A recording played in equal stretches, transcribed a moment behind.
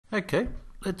Okay,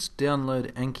 let's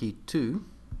download Anki 2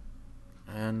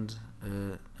 and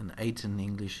an aiton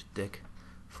English deck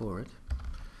for it.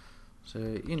 So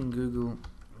in Google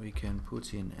we can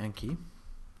put in Anki,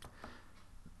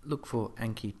 look for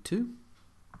Anki 2,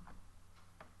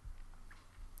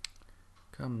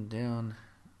 come down,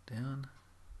 and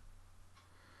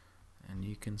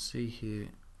you can see here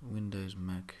Windows,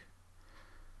 Mac,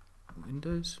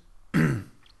 Windows.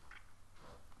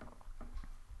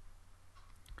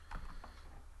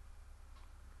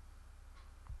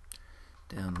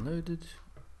 Downloaded,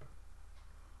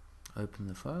 open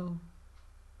the file,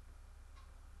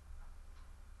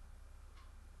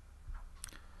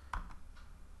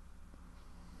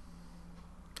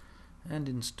 and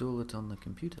install it on the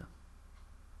computer.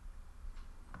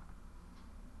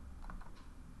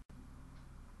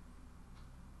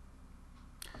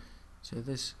 So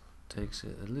this takes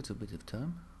a little bit of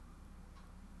time.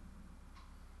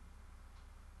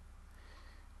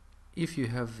 If you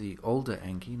have the older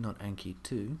Anki, not Anki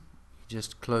 2, you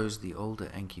just close the older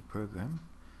Anki program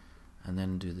and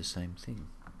then do the same thing.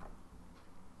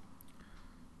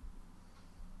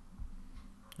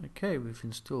 Okay, we've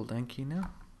installed Anki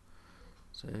now.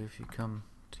 So if you come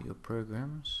to your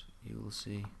programs, you will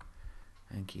see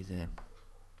Anki there.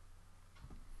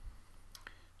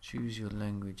 Choose your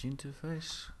language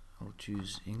interface. I'll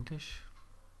choose English.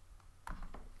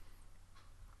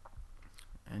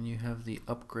 And you have the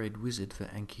upgrade wizard for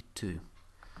Anki 2.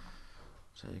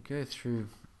 So go through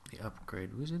the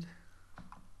upgrade wizard.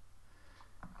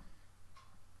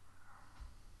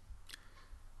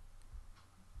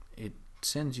 It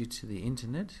sends you to the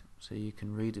internet so you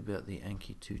can read about the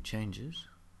Anki 2 changes.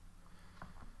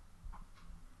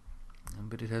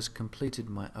 But it has completed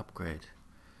my upgrade.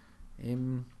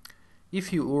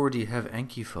 If you already have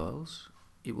Anki files,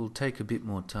 it will take a bit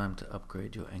more time to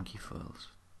upgrade your Anki files.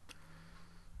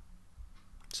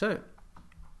 So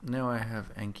now I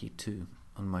have Anki 2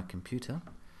 on my computer.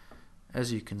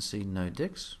 As you can see, no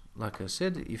decks. Like I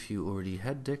said, if you already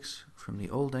had decks from the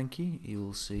old Anki, you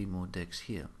will see more decks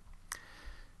here.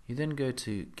 You then go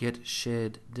to Get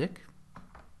Shared Deck,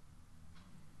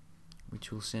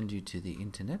 which will send you to the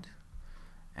internet,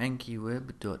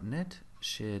 ankiweb.net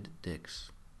shared decks.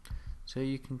 So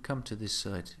you can come to this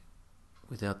site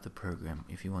without the program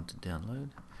if you want to download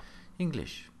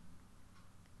English.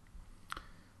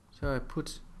 So I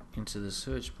put into the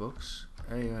search box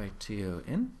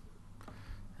aiton.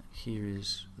 Here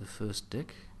is the first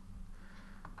deck.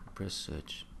 Press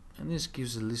search, and this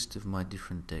gives a list of my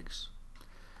different decks.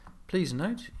 Please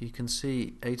note, you can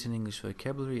see aiton English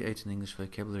vocabulary, aiton English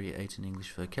vocabulary, aiton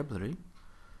English vocabulary.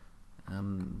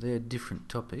 They're different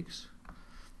topics.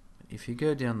 If you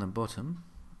go down the bottom,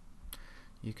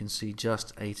 you can see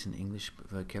just aiton English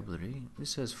vocabulary.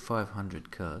 This has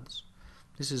 500 cards.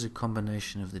 This is a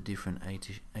combination of the different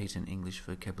aiton English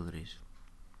vocabularies.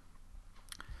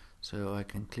 So I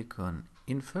can click on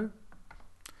Info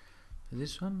for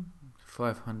this one,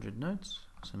 500 notes,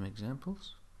 some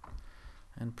examples,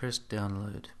 and press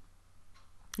Download.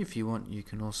 If you want, you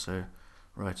can also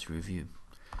write a review.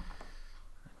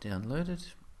 Download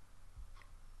it,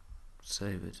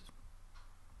 save it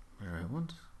where I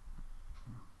want.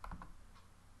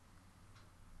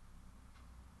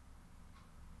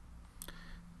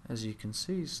 As you can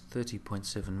see, it's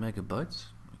 30.7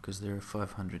 megabytes because there are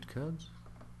 500 cards.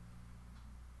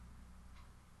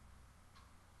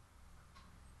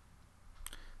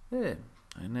 There,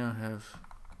 I now have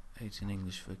aiton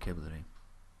English vocabulary.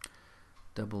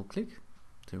 Double click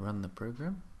to run the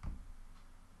program.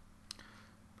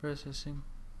 Processing.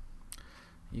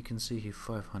 You can see here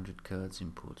 500 cards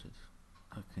imported.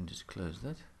 I can just close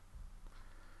that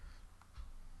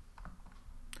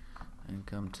and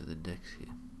come to the decks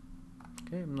here.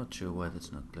 Okay, I'm not sure why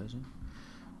that's not closing,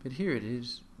 but here it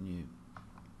is, new.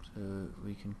 So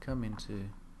we can come into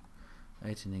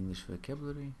aiton English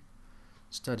vocabulary,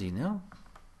 study now,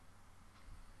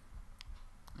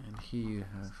 and here you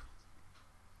have.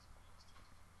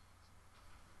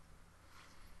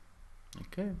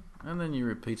 Okay, and then you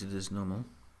repeat it as normal.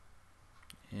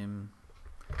 A light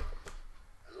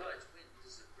wind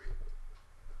is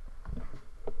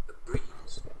a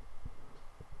breeze.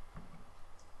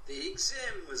 The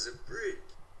exam was a break.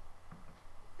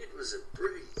 It was a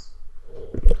breeze.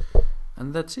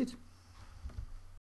 And that's it.